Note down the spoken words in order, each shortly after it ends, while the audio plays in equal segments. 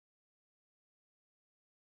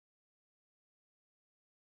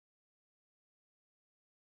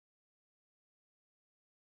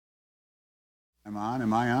Am I on?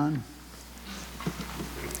 Am I on?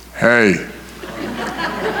 Hey.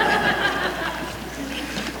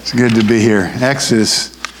 It's good to be here.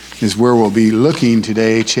 Exodus is where we'll be looking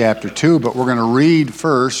today, chapter 2, but we're going to read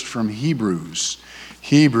first from Hebrews.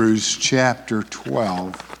 Hebrews chapter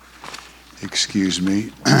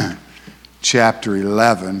chapter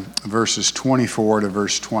 11, verses 24 to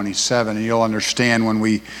verse 27. And you'll understand when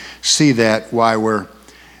we see that why we're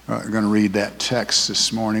going to read that text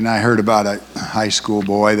this morning. I heard about a high school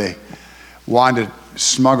boy. They wanted to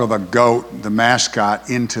smuggle the goat, the mascot,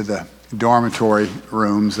 into the dormitory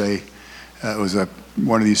rooms. It was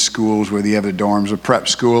one of these schools where you have the dorms, a prep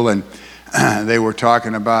school, and they were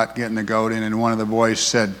talking about getting the goat in, and one of the boys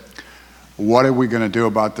said, "What are we going to do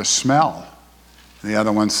about the smell?" And the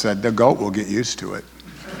other one said, "The goat will get used to it."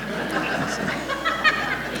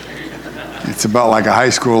 It's about like a high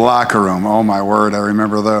school locker room. Oh my word, I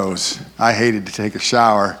remember those. I hated to take a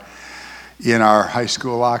shower in our high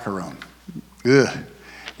school locker room. Ugh.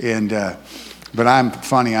 But I'm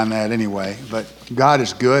funny on that anyway. But God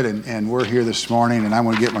is good, and we're here this morning, and I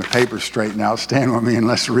want to get my papers straightened out. Stand with me and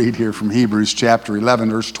let's read here from Hebrews chapter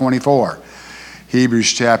 11, verse 24.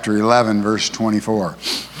 Hebrews chapter 11, verse 24.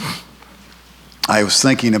 I was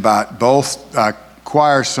thinking about both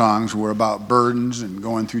choir songs were about burdens and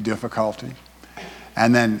going through difficulty.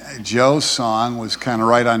 And then Joe's song was kind of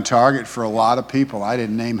right on target for a lot of people. I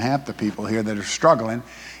didn't name half the people here that are struggling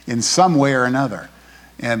in some way or another.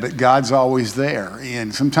 But God's always there.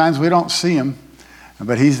 And sometimes we don't see him,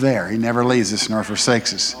 but he's there. He never leaves us nor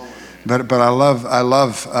forsakes us. But I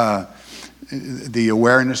love the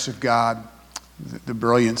awareness of God, the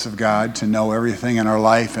brilliance of God to know everything in our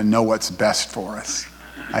life and know what's best for us.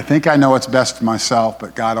 I think I know what's best for myself,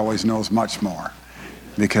 but God always knows much more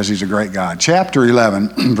because he's a great God. Chapter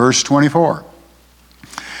 11, verse 24.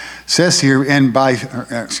 Says here, and by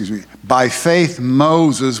faith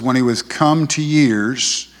Moses, when he was come to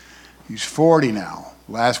years, he's 40 now.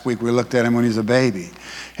 Last week we looked at him when he was a baby.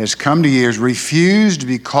 Has come to years, refused to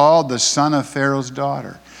be called the son of Pharaoh's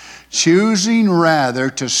daughter, choosing rather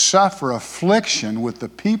to suffer affliction with the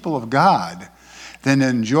people of God than to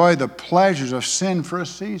enjoy the pleasures of sin for a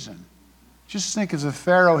season. Just think as a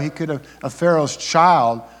Pharaoh, a Pharaoh's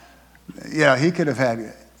child, he could have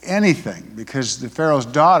had anything because the Pharaoh's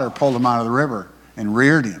daughter pulled him out of the river and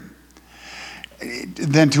reared him.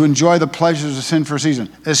 Than to enjoy the pleasures of sin for a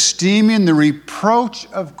season, esteeming the reproach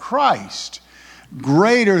of Christ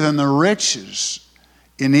greater than the riches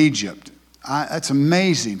in Egypt. That's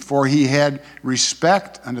amazing, for he had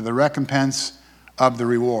respect unto the recompense of the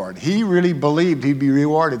reward. He really believed he'd be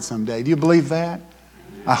rewarded someday. Do you believe that?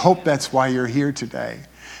 I hope that's why you're here today.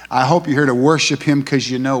 I hope you're here to worship him because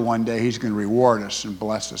you know one day he's going to reward us and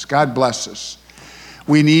bless us. God bless us.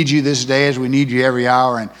 We need you this day as we need you every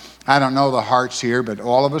hour. And I don't know the hearts here, but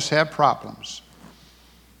all of us have problems.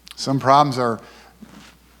 Some problems are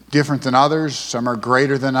different than others. Some are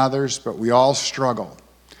greater than others, but we all struggle.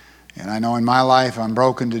 And I know in my life I'm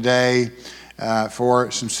broken today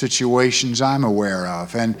for some situations I'm aware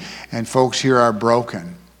of. And folks here are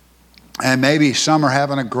broken. And maybe some are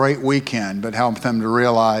having a great weekend, but help them to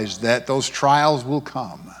realize that those trials will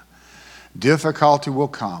come. Difficulty will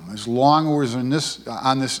come. As long as we're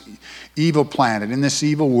on this evil planet, in this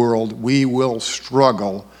evil world, we will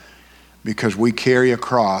struggle because we carry a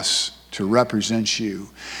cross to represent you.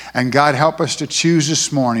 And God, help us to choose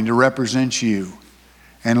this morning to represent you.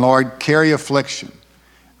 And Lord, carry affliction.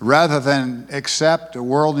 Rather than accept the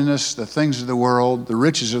worldliness, the things of the world, the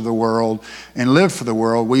riches of the world, and live for the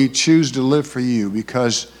world, we choose to live for you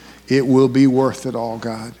because it will be worth it all,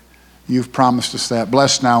 God. You've promised us that.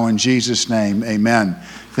 Bless now in Jesus' name. Amen.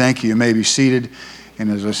 Thank you. You may be seated. And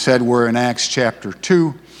as I said, we're in Acts chapter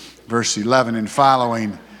 2, verse 11 and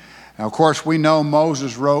following. Now, of course, we know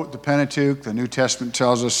Moses wrote the Pentateuch. The New Testament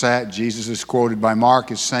tells us that. Jesus is quoted by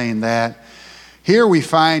Mark as saying that. Here we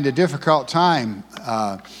find a difficult time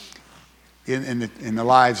in the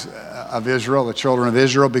lives of Israel, the children of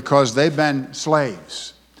Israel, because they've been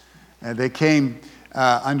slaves. They came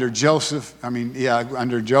under Joseph's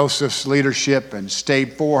leadership and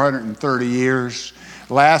stayed 430 years.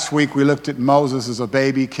 Last week we looked at Moses as a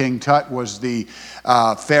baby. King Tut was the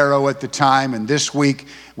Pharaoh at the time. And this week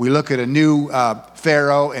we look at a new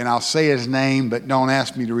Pharaoh, and I'll say his name, but don't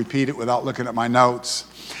ask me to repeat it without looking at my notes.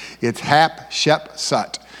 It's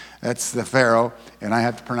Hatshepsut. That's the Pharaoh, and I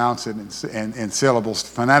have to pronounce it in syllables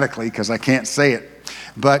phonetically because I can't say it.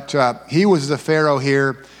 But he was the Pharaoh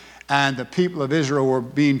here, and the people of Israel were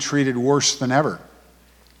being treated worse than ever.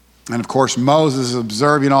 And of course, Moses is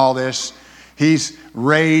observing all this. He's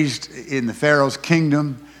raised in the Pharaoh's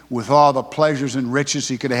kingdom with all the pleasures and riches.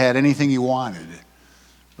 He could have had anything he wanted.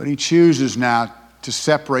 But he chooses now to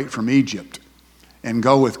separate from Egypt and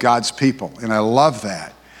go with God's people. And I love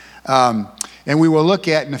that. And we will look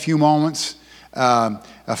at in a few moments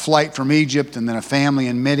a flight from Egypt, and then a family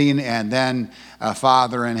in Midian, and then a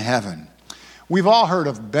father in heaven. We've all heard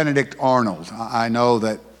of Benedict Arnold. I know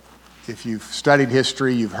that if you've studied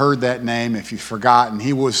history, you've heard that name. If you've forgotten,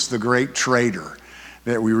 he was the great traitor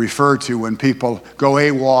that we refer to when people go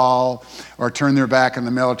AWOL or turn their back on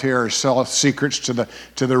the military or sell secrets to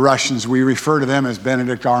the Russians. We refer to them as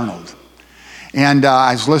Benedict Arnold. And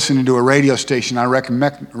I was listening to a radio station I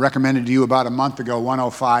recommended to you about a month ago,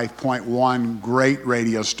 105.1, great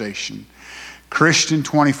radio station. Christian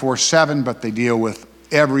 24/7, but they deal with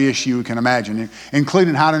every issue you can imagine,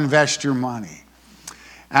 including how to invest your money.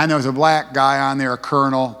 And there was a black guy on there, a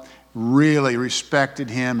colonel, really respected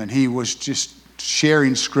him, and he was just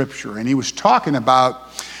sharing scripture. And he was talking about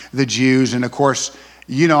the Jews, and of course,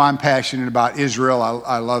 you know I'm passionate about Israel.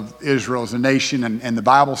 I love Israel as a nation, and the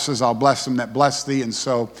Bible says, I'll bless them that bless thee. And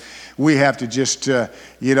so we have to just,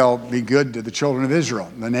 be good to the children of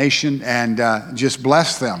Israel, the nation, and just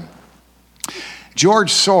bless them.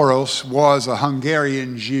 George Soros was a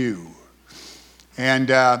Hungarian Jew, and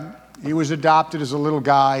he was adopted as a little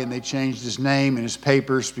guy, and they changed his name and his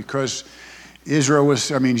papers because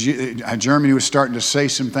Germany was starting to say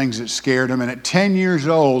some things that scared him. And at 10 years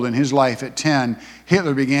old in his life, at 10,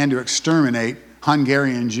 Hitler began to exterminate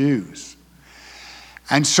Hungarian Jews.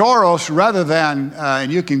 And Soros, rather than,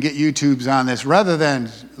 and you can get YouTubes on this, rather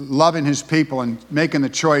than loving his people and making the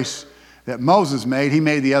choice that Moses made, he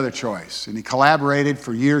made the other choice. And he collaborated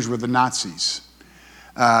for years with the Nazis,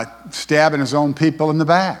 stabbing his own people in the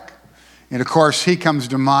back. And of course, he comes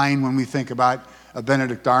to mind when we think about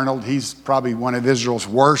Benedict Arnold. He's probably one of Israel's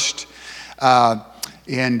worst.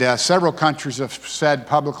 And several countries have said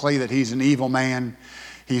publicly that he's an evil man.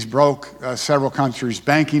 He's broke several countries'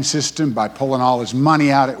 banking system by pulling all his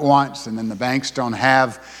money out at once, and then the banks don't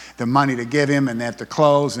have the money to give him, and they have to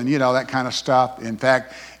close, and that kind of stuff. In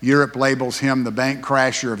fact, Europe labels him the bank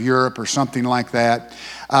crasher of Europe or something like that.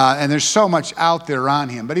 And there's so much out there on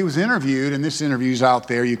him. But he was interviewed, and this interview's out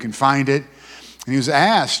there. You can find it. And he was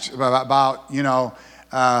asked about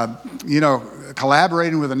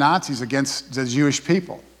collaborating with the Nazis against the Jewish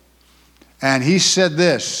people. And he said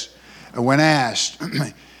this when asked.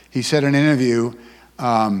 He said in an interview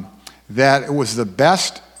that it was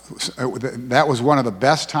that was one of the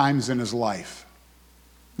best times in his life.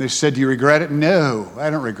 They said, "Do you regret it?" "No, I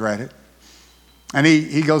don't regret it." And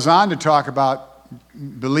he goes on to talk about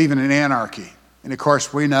believing in anarchy. And of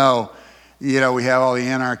course, we know, we have all the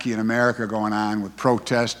anarchy in America going on with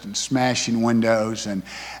protests and smashing windows and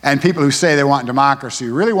people who say they want democracy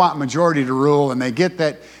really want majority to rule, and they get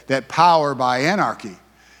that power by anarchy.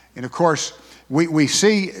 And of course, we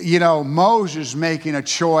see, Moses making a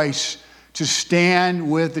choice to stand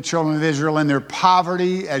with the children of Israel in their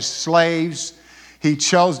poverty as slaves. He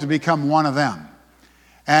chose to become one of them.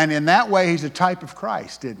 And in that way, he's a type of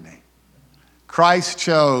Christ, didn't he? Christ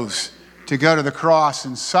chose to go to the cross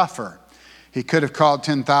and suffer. He could have called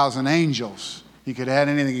 10,000 angels. He could have had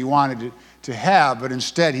anything he wanted to have, but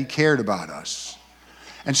instead he cared about us.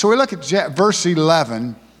 And so we look at verse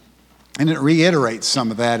 11, and it reiterates some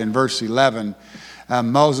of that in verse 11.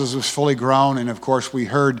 Moses was fully grown, and of course we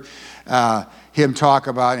heard him talk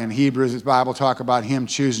about, in Hebrews, his Bible talk about him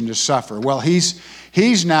choosing to suffer. Well,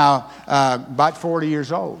 he's now about 40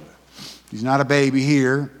 years old. He's not a baby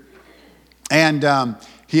here. And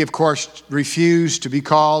he, of course, refused to be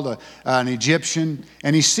called an Egyptian.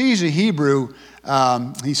 And he sees a Hebrew,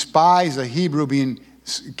 he spies a Hebrew being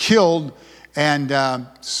killed and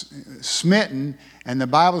smitten. And the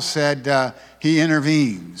Bible said he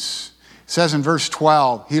intervenes. It says in verse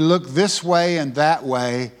 12, he looked this way and that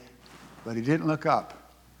way, but he didn't look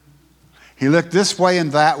up. He looked this way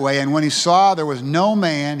and that way, and when he saw there was no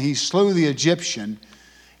man, he slew the Egyptian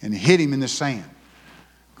and hid him in the sand.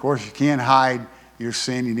 Of course, you can't hide your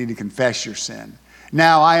sin. You need to confess your sin.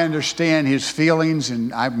 Now, I understand his feelings,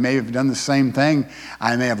 and I may have done the same thing.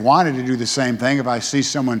 I may have wanted to do the same thing if I see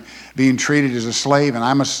someone being treated as a slave, and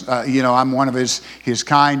I'm one of his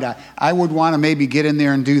kind. I would want to maybe get in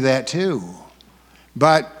there and do that too.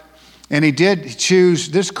 And he did choose.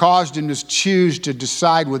 This caused him to choose to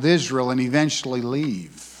decide with Israel and eventually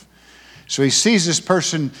leave. So he sees this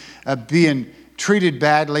person being treated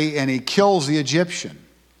badly, and he kills the Egyptian.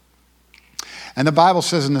 And the Bible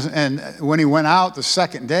says, and when he went out the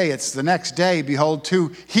second day, it's the next day, behold,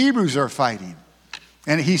 2 Hebrews are fighting.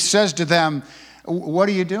 And he says to them, "What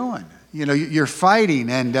are you doing? You're fighting."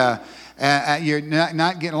 And you're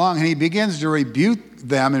not getting along. And he begins to rebuke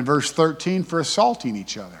them in verse 13 for assaulting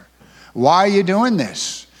each other. Why are you doing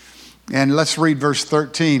this? And let's read verse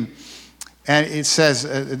 13. And it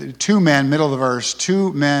says, two men, middle of the verse,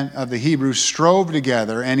 two men of the Hebrews strove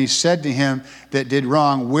together, and he said to him that did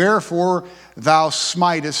wrong, wherefore thou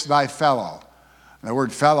smitest thy fellow? And the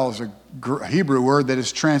word fellow is a Hebrew word that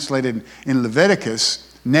is translated in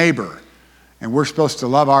Leviticus, neighbor. And we're supposed to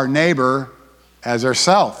love our neighbor as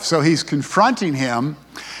ourselves. So he's confronting him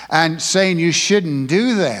and saying you shouldn't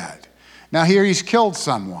do that. Now here he's killed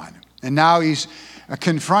someone, and now he's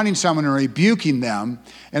confronting someone and rebuking them.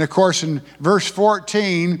 And of course, in verse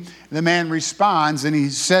 14, the man responds and he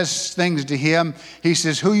says things to him. He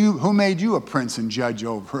says, who made you a prince and judge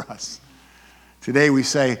over us? Today we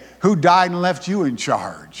say, who died and left you in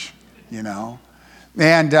charge? You know?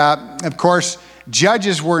 And of course,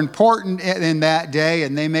 judges were important in that day,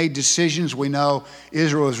 and they made decisions. We know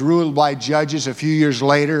Israel was ruled by judges a few years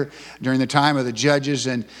later during the time of the judges,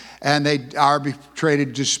 and they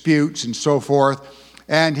arbitrated disputes and so forth.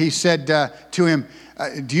 And he said to him,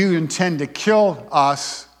 do you intend to kill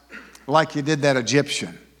us like you did that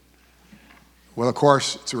Egyptian? Well, of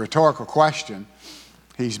course, it's a rhetorical question.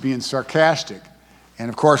 He's being sarcastic. And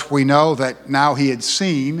of course, we know that now he had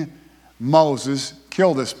seen Moses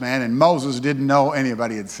kill this man, and Moses didn't know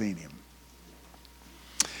anybody had seen him.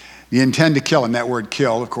 You intend to kill him. That word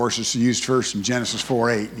kill, of course, is used first in Genesis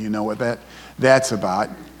 4:8. You know what that's about.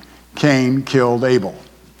 Cain killed Abel.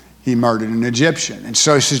 He murdered an Egyptian. And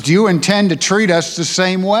so he says, do you intend to treat us the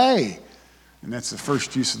same way? And that's the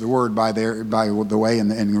first use of the word by the way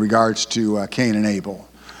in regards to Cain and Abel.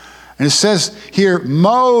 And it says here,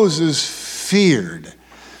 Moses feared.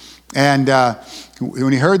 And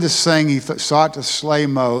when he heard this thing, he sought to slay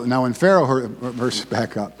Moses. Now when Pharaoh heard, verse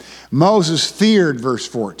back up, Moses feared, verse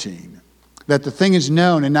 14, that the thing is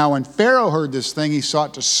known. And now when Pharaoh heard this thing, he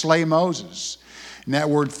sought to slay Moses. And that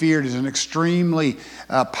word feared is an extremely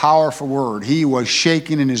powerful word. He was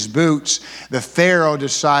shaking in his boots. The Pharaoh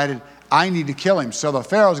decided, I need to kill him. So the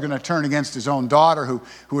Pharaoh's going to turn against his own daughter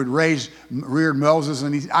who had reared Moses,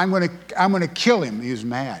 and I'm going to kill him. He was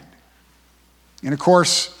mad. And of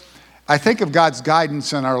course, I think of God's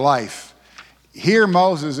guidance in our life. Here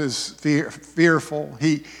Moses is fearful.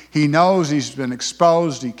 He knows he's been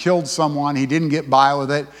exposed. He killed someone. He didn't get by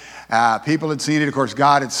with it. People had seen it. Of course,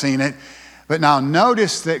 God had seen it. But now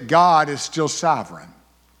notice that God is still sovereign.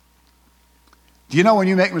 Do you know when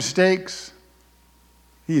you make mistakes,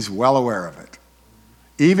 he's well aware of it.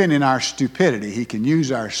 Even in our stupidity, he can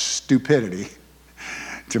use our stupidity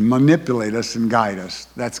to manipulate us and guide us.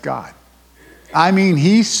 That's God. I mean,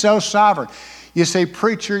 he's so sovereign. You say,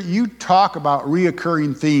 preacher, you talk about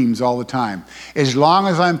reoccurring themes all the time. As long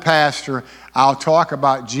as I'm pastor, I'll talk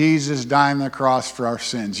about Jesus dying on the cross for our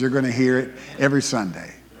sins. You're going to hear it every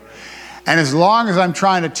Sunday. And as long as I'm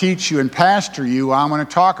trying to teach you and pastor you, I'm going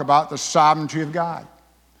to talk about the sovereignty of God.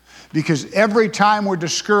 Because every time we're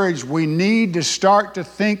discouraged, we need to start to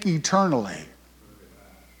think eternally.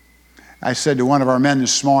 I said to one of our men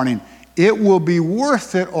this morning, it will be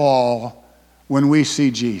worth it all when we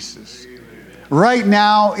see Jesus. Right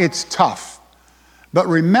now, it's tough. But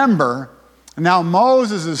remember, now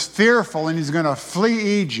Moses is fearful and he's going to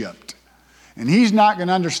flee Egypt. And he's not going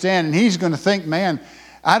to understand, and he's going to think, man,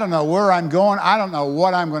 I don't know where I'm going. I don't know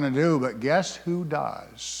what I'm going to do, but guess who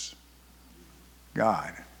does?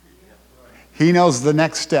 God. He knows the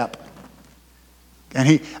next step.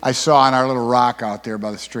 And I saw on our little rock out there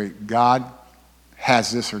by the street, God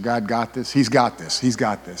has this, or God got this. He's got this. He's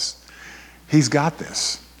got this. He's got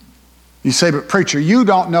this. You say, but preacher, you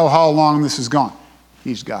don't know how long this has gone.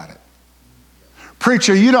 He's got it.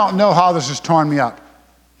 Preacher, you don't know how this has torn me up.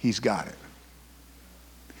 He's got it.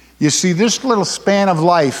 You see, this little span of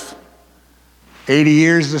life, 80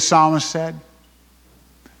 years, the psalmist said,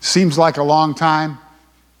 seems like a long time.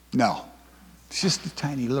 No, it's just a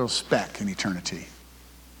tiny little speck in eternity.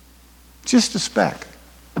 Just a speck.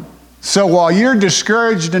 So while you're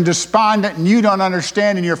discouraged and despondent and you don't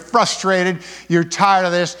understand and you're frustrated, you're tired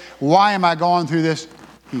of this, why am I going through this?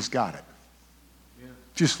 He's got it. Yeah.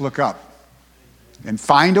 Just look up and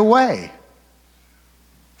find a way.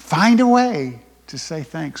 Find a way to say,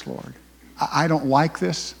 thanks, Lord. I don't like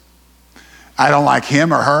this. I don't like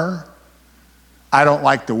him or her. I don't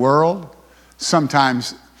like the world.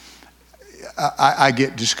 Sometimes I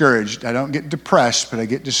get discouraged. I don't get depressed, but I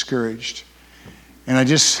get discouraged. And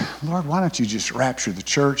Lord, why don't you just rapture the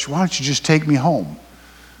church? Why don't you just take me home?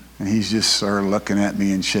 And he's just sort of looking at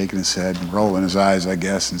me and shaking his head and rolling his eyes, I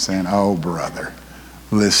guess, and saying, oh, brother,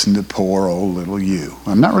 listen to poor old little you.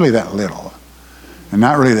 I'm not really that little. I'm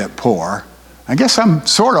not really that poor. I guess I'm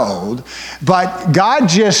sort of old, but God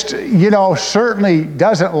just, certainly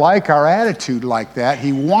doesn't like our attitude like that.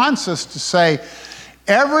 He wants us to say,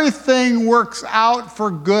 everything works out for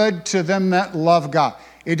good to them that love God.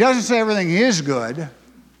 It doesn't say everything is good.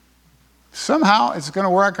 Somehow it's going to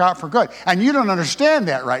work out for good. And you don't understand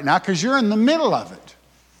that right now because you're in the middle of it.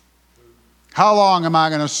 How long am I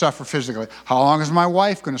going to suffer physically? How long is my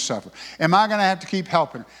wife going to suffer? Am I going to have to keep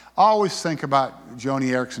helping her? I always think about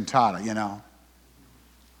Joni Eareckson Tada,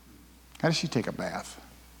 How does she take a bath?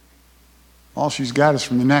 All she's got is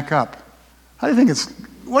from the neck up. What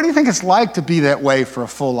do you think it's like to be that way for a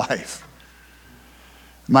full life?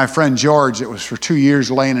 My friend George, it was for 2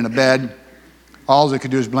 years laying in a bed. All he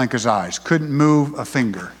could do is blink his eyes. Couldn't move a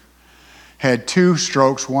finger. Had 2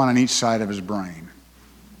 strokes, one on each side of his brain.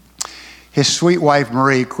 His sweet wife,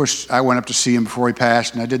 Marie, of course, I went up to see him before he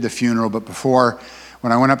passed, and I did the funeral. But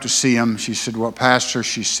when I went up to see him, she said, well, Pastor,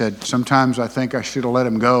 she said, sometimes I think I should have let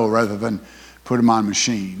him go rather than put him on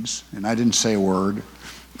machines. And I didn't say a word.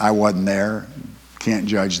 I wasn't there. Can't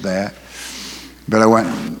judge that. But I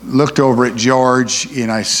looked over at George, and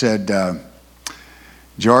I said,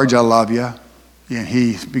 George, I love you. And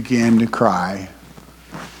he began to cry.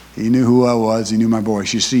 He knew who I was. He knew my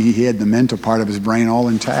voice. You see, he had the mental part of his brain all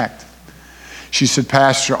intact. She said,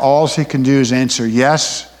 Pastor, all he can do is answer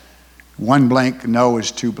yes. 1 blank, no is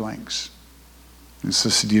 2 blanks. And so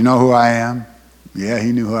I said, do you know who I am? Yeah,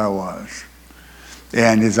 he knew who I was.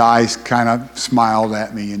 And his eyes kind of smiled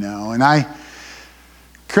at me, And I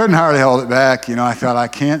couldn't hardly hold it back. I thought, I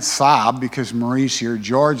can't sob because Marie's here.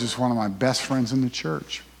 George is one of my best friends in the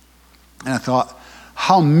church. And I thought,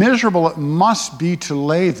 how miserable it must be to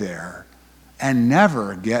lay there and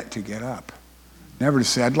never get up. Never to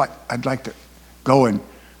say, I'd like to go and,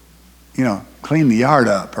 clean the yard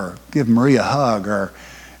up or give Marie a hug or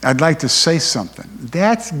I'd like to say something.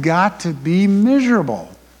 That's got to be miserable.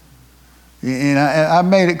 And I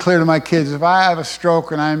made it clear to my kids, if I have a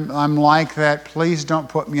stroke and I'm like that, please don't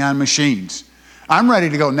put me on machines. I'm ready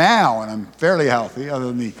to go now and I'm fairly healthy other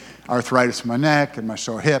than the arthritis in my neck and my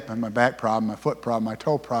sore hip and my back problem, my foot problem, my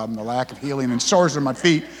toe problem, the lack of healing and sores in my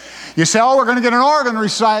feet. You say, we're going to get an organ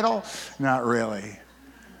recital. Not really.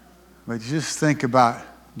 But just think about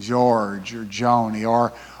George or Joni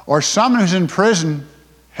or someone who's in prison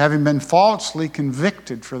having been falsely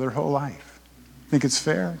convicted for their whole life. Think it's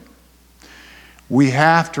fair? We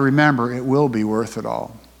have to remember it will be worth it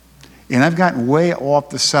all. And I've gotten way off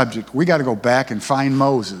the subject. We got to go back and find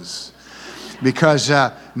Moses. Because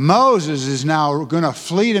Moses is now going to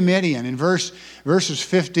flee to Midian. In verses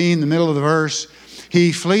 15, the middle of the verse,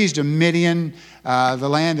 he flees to Midian, the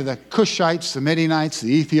land of the Cushites, the Midianites,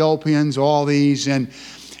 the Ethiopians, all these.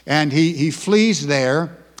 And he flees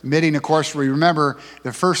there. Midian, of course, we remember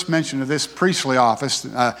the first mention of this priestly office.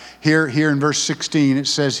 Here in verse 16, it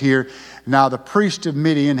says here, now the priest of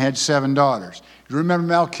Midian had 7 daughters. You remember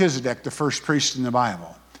Melchizedek, the first priest in the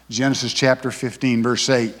Bible. Genesis chapter 15, verse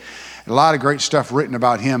 8. A lot of great stuff written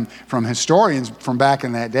about him from historians from back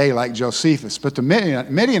in that day, like Josephus. But the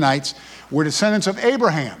Midianites were descendants of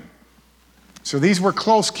Abraham. So these were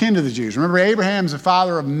close kin to the Jews. Remember, Abraham's the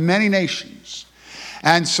father of many nations.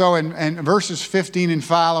 And so in verses 15 and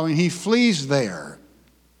following, he flees there.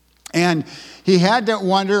 And he had to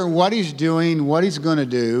wonder what he's doing, what he's going to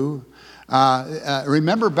do.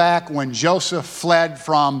 Remember back when Joseph fled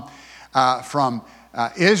from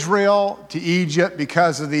Israel to Egypt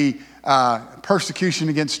because of the persecution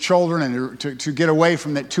against children, and to get away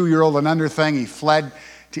from that 2-year-old and under thing, he fled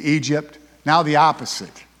to Egypt. Now the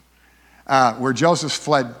opposite, where Joseph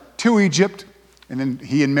fled to Egypt, and then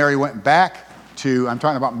he and Mary went back to, I'm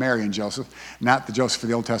talking about Mary and Joseph, not the Joseph of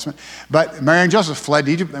the Old Testament, but Mary and Joseph fled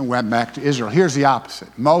to Egypt and went back to Israel. Here's the opposite.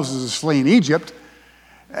 Moses is fleeing Egypt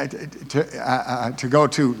to go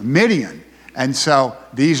to Midian. And so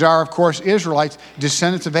these are, of course, Israelites,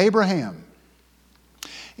 descendants of Abraham.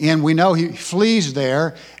 And we know he flees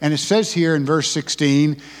there. And it says here in verse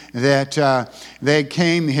 16 that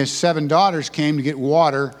his 7 daughters came to get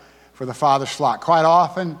water for the father's flock. Quite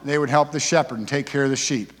often, they would help the shepherd and take care of the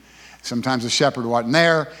sheep. Sometimes the shepherd wasn't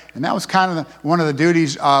there. And that was kind of one of the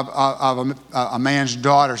duties of a man's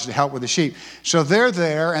daughters, to help with the sheep. So they're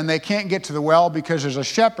there, and they can't get to the well because there's a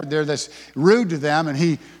shepherd there that's rude to them, and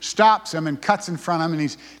he stops them and cuts in front of them, and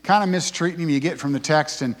he's kind of mistreating him, you get from the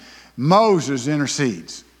text, and Moses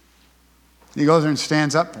intercedes. He goes there and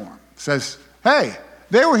stands up for him. Says, hey,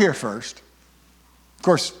 they were here first. Of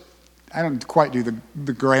course, I don't quite do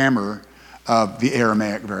the grammar of the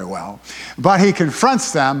Aramaic very well. But he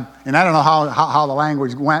confronts them, and I don't know how the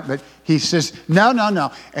language went, but he says, no.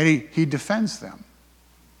 And he defends them.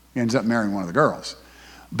 He ends up marrying one of the girls.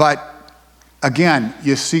 But Again,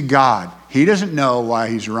 you see God. He doesn't know why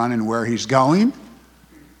he's running, where he's going.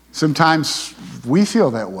 Sometimes we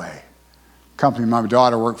feel that way. Company my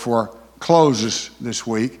daughter worked for closes this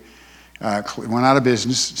week. Went out of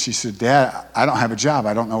business. She said, Dad, I don't have a job.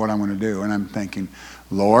 I don't know what I'm going to do. And I'm thinking,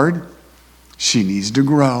 Lord, she needs to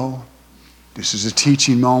grow. This is a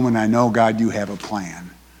teaching moment. I know, God, you have a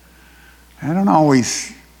plan.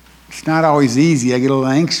 It's not always easy. I get a little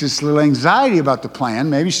anxious, a little anxiety about the plan.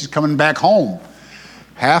 Maybe she's coming back home.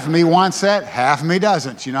 Half of me wants that, half of me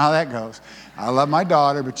doesn't. You know how that goes. I love my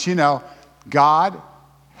daughter, but God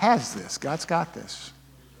has this. God's got this.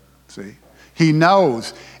 See? He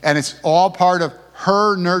knows, and it's all part of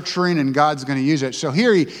her nurturing, and God's going to use it. So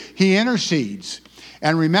here he intercedes.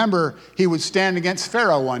 And remember, he would stand against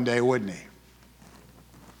Pharaoh one day, wouldn't he?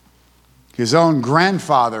 His own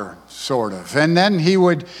grandfather, sort of. And then he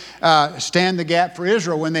would stand the gap for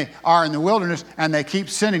Israel when they are in the wilderness and they keep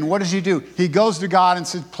sinning. What does he do? He goes to God and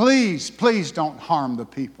says, please, please don't harm the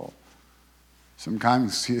people.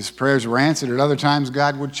 Sometimes his prayers were answered. At other times,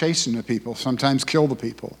 God would chasten the people, sometimes kill the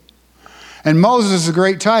people. And Moses is a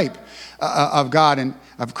great type of God and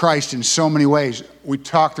of Christ in so many ways. We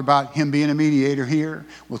talked about him being a mediator here.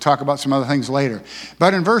 We'll talk about some other things later.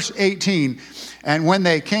 But in verse 18, and when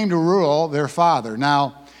they came to rule their father.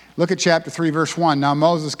 Now, look at chapter 3, verse 1. Now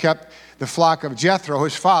Moses kept the flock of Jethro,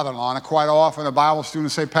 his father-in-law. And quite often a Bible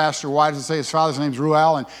student say, Pastor, why does it say his father's name's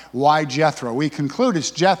Reuel and why Jethro? We conclude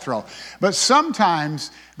it's Jethro. But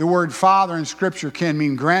sometimes the word father in Scripture can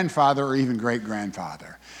mean grandfather or even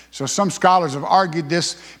great-grandfather. So some scholars have argued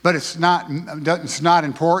this, but it's not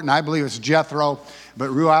important. I believe it's Jethro, but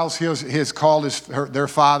Reuel's his called their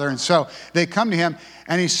father. And so they come to him,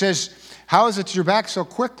 and he says, how is it you're back so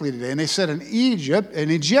quickly today? And they said, an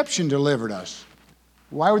Egyptian delivered us.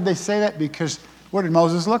 Why would they say that? Because what did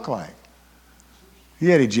Moses look like? He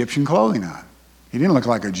had Egyptian clothing on. He didn't look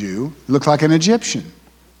like a Jew. He looked like an Egyptian.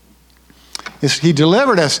 He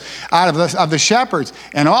delivered us out of the shepherds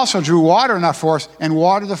and also drew water enough for us and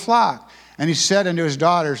watered the flock. And he said unto his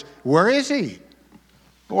daughters, where is he?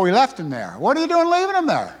 Well, we left him there. What are you doing leaving him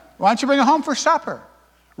there? Why don't you bring him home for supper?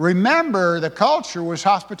 Remember, the culture was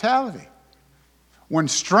hospitality. When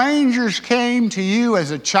strangers came to you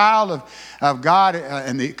as a child of God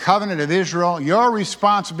and the covenant of Israel, your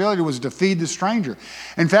responsibility was to feed the stranger.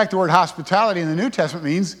 In fact, the word hospitality in the New Testament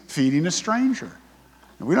means feeding a stranger.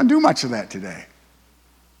 And we don't do much of that today.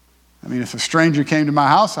 I mean, if a stranger came to my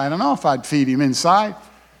house, I don't know if I'd feed him inside.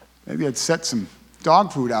 Maybe I'd set some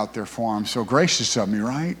dog food out there for him. So gracious of me,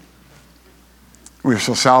 right? We're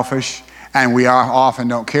so selfish. And we often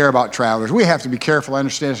don't care about travelers. We have to be careful. I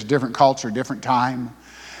understand it's a different culture, different time.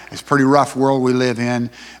 It's a pretty rough world we live in.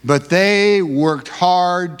 But they worked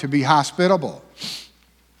hard to be hospitable.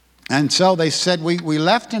 And so they said, we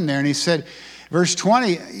left him there. And he said, verse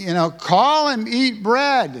 20, call and eat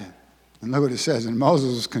bread. And look what it says. And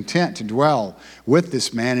Moses was content to dwell with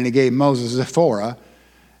this man. And he gave Moses Zipporah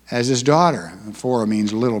as his daughter. Zipporah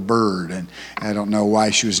means little bird. And I don't know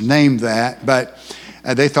why she was named that. But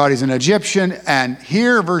they thought he's an Egyptian. And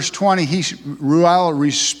here, verse 20, Reuel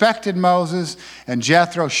respected Moses, and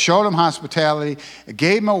Jethro showed him hospitality,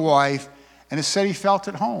 gave him a wife, and it said he felt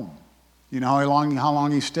at home. You know how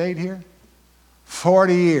long he stayed here?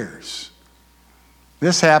 40 years.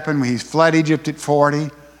 This happened when he fled Egypt at 40.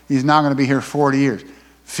 He's now going to be here 40 years.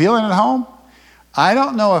 Feeling at home? I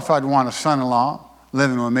don't know if I'd want a son-in-law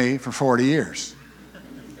living with me for 40 years.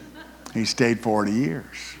 He stayed 40 years.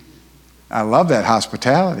 I love that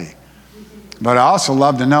hospitality. But I also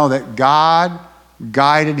love to know that God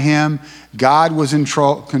guided him. God was in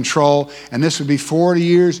control. And this would be 40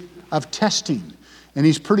 years of testing. And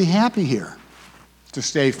he's pretty happy here to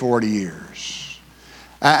stay 40 years.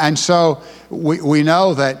 And so we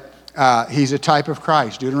know that he's a type of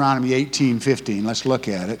Christ. Deuteronomy 18:15. Let's look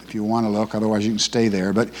at it if you want to look. Otherwise you can stay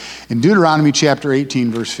there. But in Deuteronomy chapter 18,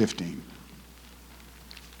 verse 15.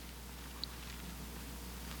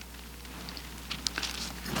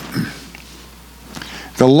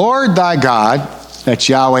 The Lord thy God, that's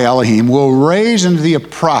Yahweh Elohim, will raise unto thee a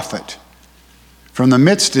prophet from the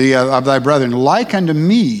midst of thy brethren, like unto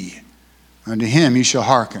me. Unto him ye shall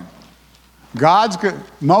hearken.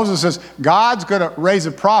 Moses says, God's going to raise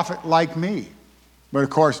a prophet like me. But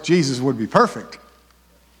of course, Jesus would be perfect.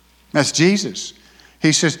 That's Jesus.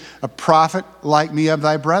 He says, a prophet like me of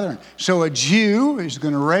thy brethren. So a Jew is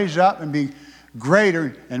going to raise up and be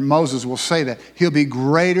greater, and Moses will say that. He'll be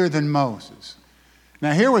greater than Moses.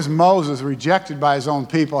 Now here was Moses, rejected by his own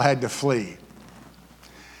people, had to flee.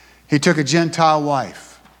 He took a Gentile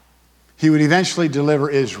wife. He would eventually deliver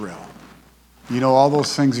Israel. You know, all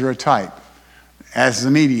those things are a type. as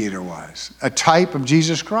the mediator was, a type of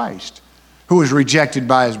Jesus Christ, who was rejected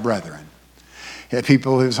by his brethren. He had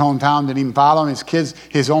people in his hometown didn't even follow him. His kids,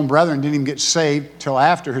 his own brethren didn't even get saved till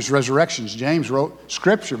after his resurrection. James wrote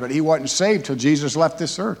scripture, but he wasn't saved till Jesus left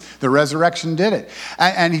this earth. The resurrection did it.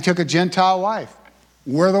 And he took a Gentile wife.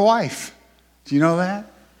 We're the wife. Do you know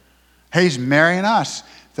that? He's marrying us.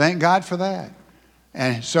 Thank God for that.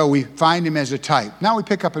 And so we find him as a type. Now we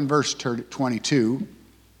pick up in verse 22.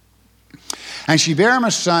 And she bare him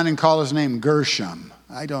a son and called his name Gershom.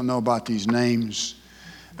 I don't know about these names.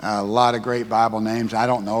 A lot of great Bible names. I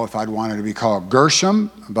don't know if I'd want it to be called Gershom,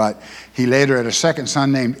 but he later had a second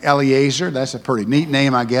son named Eliezer. That's a pretty neat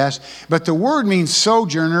name, I guess. But the word means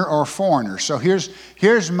sojourner or foreigner. So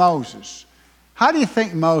here's Moses. How do you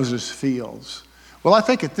think Moses feels? Well, I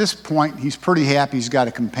think at this point he's pretty happy he's got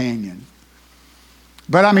a companion.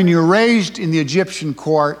 But I mean, you're raised in the Egyptian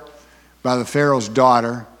court by the Pharaoh's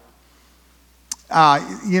daughter.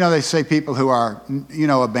 They say people who are,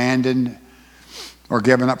 abandoned or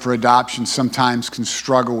given up for adoption sometimes can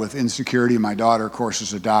struggle with insecurity. My daughter, of course,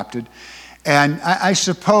 is adopted. And I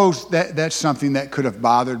suppose that's something that could have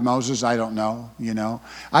bothered Moses. I don't know,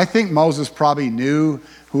 I think Moses probably knew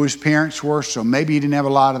who his parents were, so maybe he didn't have a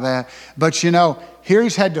lot of that. But, here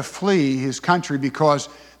he's had to flee his country because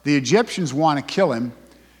the Egyptians want to kill him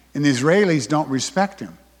and the Israelis don't respect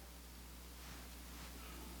him.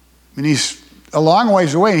 And he's a long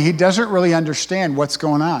ways away, and he doesn't really understand what's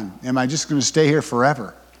going on. Am I just going to stay here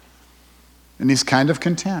forever? And he's kind of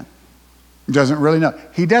content. He doesn't really know.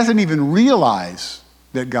 He doesn't even realize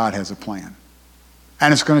that God has a plan.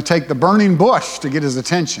 And it's going to take the burning bush to get his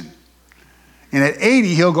attention. And at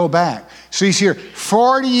 80, he'll go back. So he's here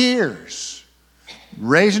 40 years,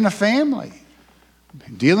 raising a family,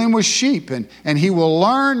 dealing with sheep, and he will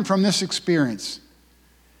learn from this experience.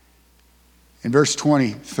 In verse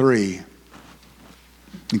 23,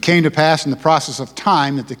 it came to pass in the process of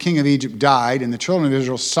time that the king of Egypt died, and the children of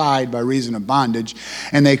Israel sighed by reason of bondage.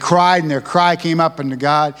 And they cried, and their cry came up unto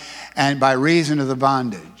God, and by reason of the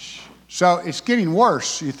bondage. So it's getting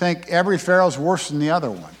worse. You think every Pharaoh's worse than the other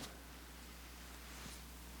one.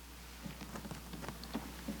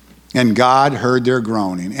 And God heard their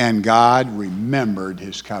groaning, and God remembered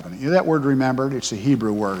his covenant. You know that word remembered? It's a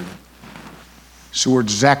Hebrew word. It's the word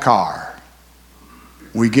Zakar.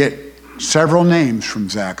 We get several names from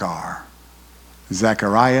Zakar.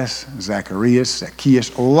 Zacharias,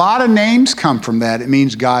 Zacchaeus. A lot of names come from that. It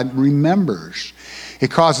means God remembers. It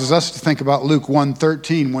causes us to think about Luke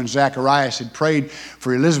 1:13 when Zacharias had prayed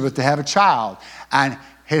for Elizabeth to have a child. And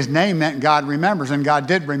his name meant God remembers. And God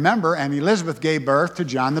did remember, and Elizabeth gave birth to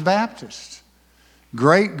John the Baptist.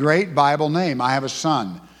 Great, great Bible name. I have a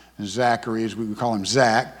son, Zachary, as we would call him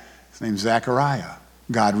Zach. His name's Zachariah.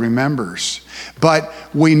 God remembers. But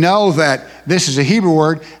we know that this is a Hebrew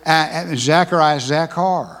word, Zachariah,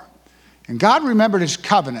 Zakar. And God remembered his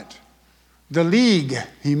covenant, the league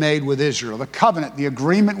he made with Israel, the covenant, the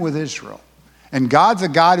agreement with Israel. And God's a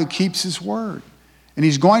God who keeps his word. And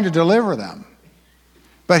he's going to deliver them.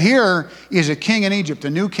 But here is a king in Egypt, a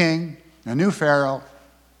new king, a new Pharaoh,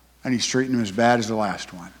 and he's treating him as bad as the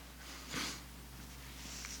last one.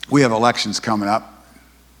 We have elections coming up.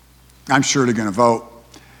 I'm sure they're going to vote.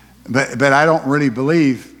 But I don't really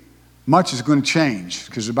believe much is going to change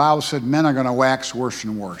because the Bible said men are going to wax worse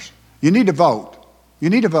and worse. You need to vote.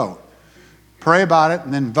 You need to vote. Pray about it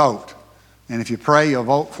and then vote. And if you pray, you'll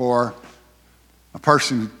vote for a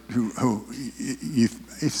person who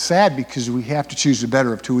it's sad because we have to choose the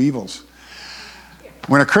better of two evils.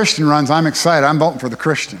 When a Christian runs, I'm excited. I'm voting for the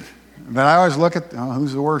Christian. But I always look at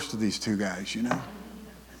who's the worst of these two guys,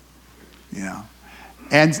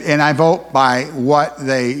 And I vote by what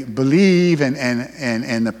they believe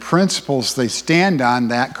and the principles they stand on.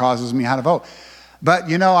 That causes me how to vote. But,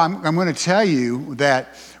 I'm going to tell you that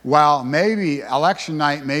while maybe election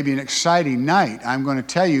night may be an exciting night, I'm going to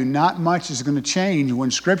tell you not much is going to change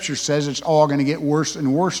when Scripture says it's all going to get worse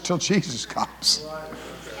and worse till Jesus comes.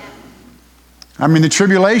 I mean, the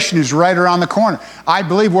tribulation is right around the corner. I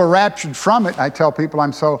believe we're raptured from it. I tell people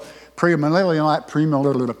I'm so premillennial,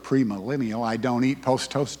 I don't eat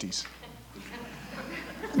post-toasties.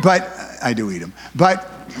 But I do eat them. But,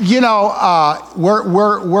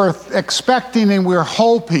 we're expecting and we're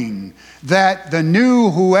hoping that the new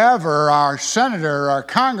whoever, our senator, our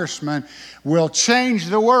congressman, will change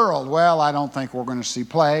the world. Well, I don't think we're going to see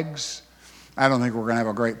plagues. I don't think we're going to have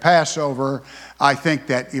a great Passover. I think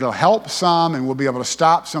that it'll help some and we'll be able to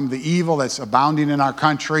stop some of the evil that's abounding in our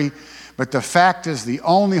country. But the fact is the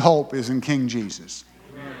only hope is in King Jesus.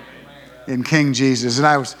 In King Jesus. And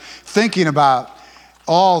I was thinking about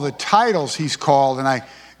all the titles he's called, and I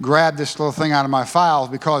grabbed this little thing out of my files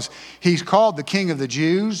because he's called the King of the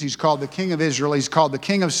Jews. He's called the King of Israel. He's called the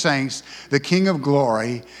King of Saints, the King of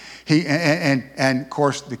Glory, and of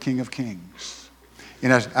course, the King of Kings.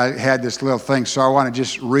 And I had this little thing, so I want to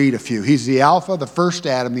just read a few. He's the Alpha, the first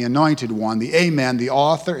Adam, the Anointed One, the Amen, the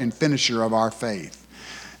author and finisher of our faith.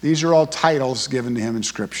 These are all titles given to him in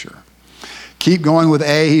Scripture. Keep going with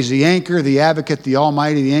A. He's the anchor, the advocate, the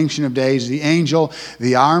almighty, the ancient of days, the angel,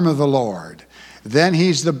 the arm of the Lord. Then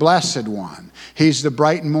he's the blessed one. He's the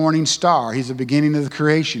bright and morning star. He's the beginning of the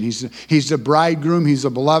creation. He's the bridegroom. He's the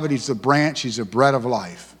beloved. He's the branch. He's the bread of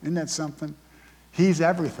life. Isn't that something? He's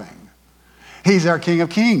everything. He's our King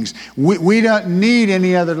of Kings. We don't need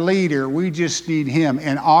any other leader. We just need him.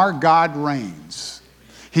 And our God reigns.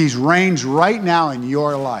 He reigns right now in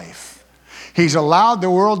your life. He's allowed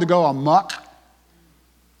the world to go amok.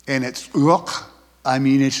 And it's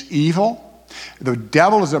evil. The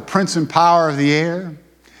devil is a prince and power of the air.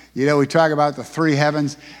 You know, we talk about the three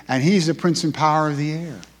heavens, and he's the prince and power of the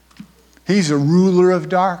air. He's a ruler of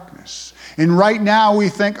darkness. And right now we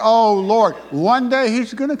think, oh, Lord, one day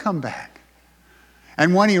he's going to come back.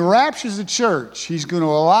 And when he raptures the church, he's going to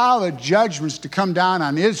allow the judgments to come down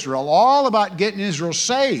on Israel, all about getting Israel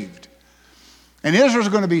saved. And Israel's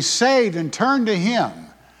going to be saved and turn to him.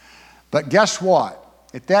 But guess what?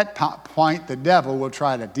 At that point, the devil will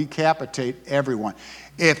try to decapitate everyone.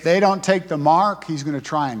 If they don't take the mark, he's going to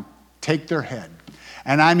try and take their head.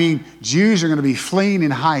 And I mean, Jews are going to be fleeing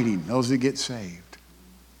and hiding, those that get saved.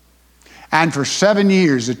 And for 7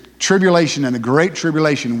 years, the tribulation and the great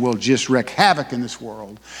tribulation will just wreak havoc in this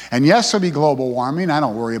world. And yes, there'll be global warming. I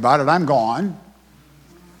don't worry about it. I'm gone.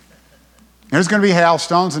 There's going to be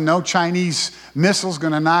hailstones, and no Chinese missiles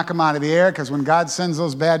going to knock them out of the air, because when God sends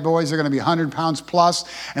those bad boys, they're going to be 100 pounds plus,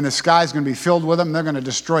 and the sky's going to be filled with them. They're going to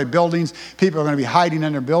destroy buildings. People are going to be hiding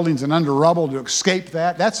under buildings and under rubble to escape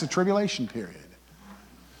that. That's the tribulation period.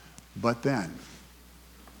 But then,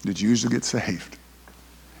 the Jews will get saved.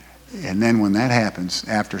 And then when that happens,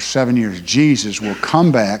 after 7 years, Jesus will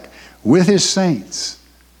come back with his saints.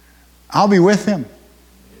 I'll be with him.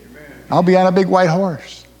 I'll be on a big white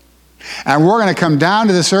horse. And we're going to come down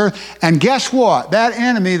to this earth. And guess what? That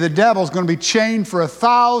enemy, the devil, is going to be chained for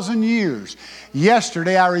 1,000 years.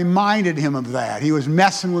 Yesterday, I reminded him of that. He was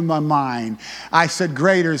messing with my mind. I said,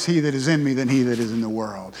 greater is he that is in me than he that is in the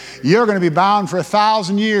world. You're going to be bound for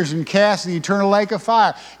 1,000 years and cast in the eternal lake of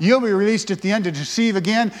fire. You'll be released at the end to deceive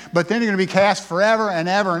again, but then you're going to be cast forever and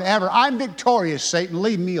ever and ever. I'm victorious, Satan.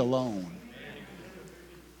 Leave me alone.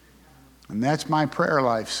 And that's my prayer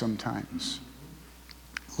life sometimes.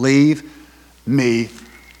 Leave me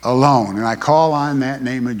alone. And I call on that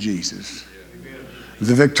name of Jesus,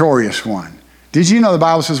 the victorious one. Did you know the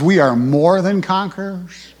Bible says we are more than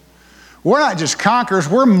conquerors? We're not just conquerors,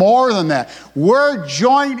 we're more than that. We're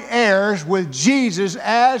joint heirs with Jesus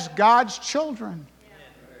as God's children.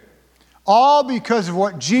 All because of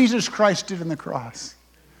what Jesus Christ did on the cross.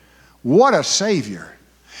 What a Savior.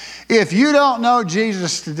 If you don't know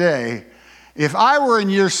Jesus today, if I were in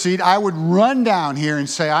your seat, I would run down here and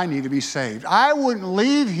say, I need to be saved. I wouldn't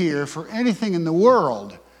leave here for anything in the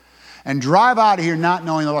world and drive out of here not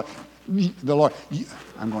knowing the Lord. The Lord.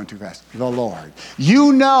 I'm going too fast. The Lord.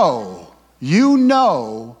 You know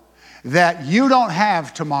that you don't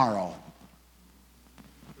have tomorrow.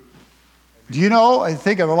 Do you know, I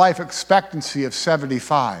think of the life expectancy of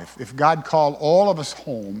 75. If God called all of us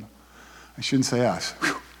home, I shouldn't say us.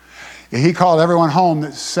 If he called everyone home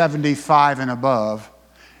that's 75 and above,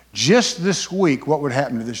 just this week, what would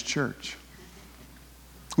happen to this church?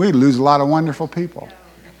 We'd lose a lot of wonderful people.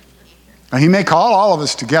 Now, he may call all of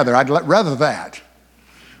us together. I'd rather that.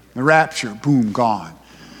 The rapture, boom, gone.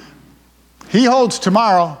 He holds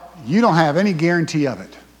tomorrow. You don't have any guarantee of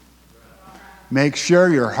it. Make sure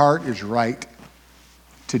your heart is right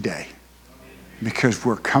today, because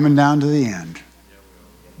we're coming down to the end.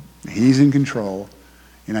 He's in control.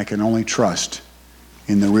 And I can only trust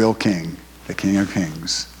in the real King, the King of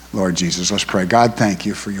Kings, Lord Jesus. Let's pray. God, thank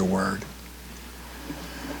you for your word.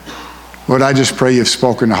 Lord, I just pray you've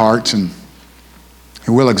spoken to hearts, and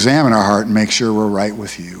we'll examine our heart and make sure we're right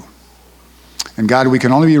with you. And God, we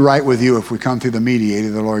can only be right with you if we come through the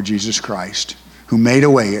mediator, the Lord Jesus Christ, who made a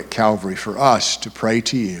way at Calvary for us to pray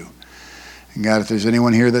to you. And God, if there's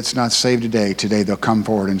anyone here that's not saved today they'll come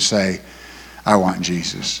forward and say, I want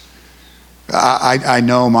Jesus. I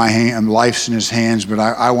know my life's in his hands, but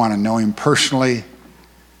I want to know him personally,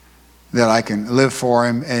 that I can live for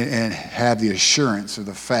him and have the assurance of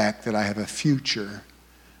the fact that I have a future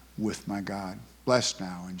with my God. Blessed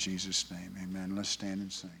now in Jesus' name. Amen. Let's stand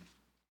and sing.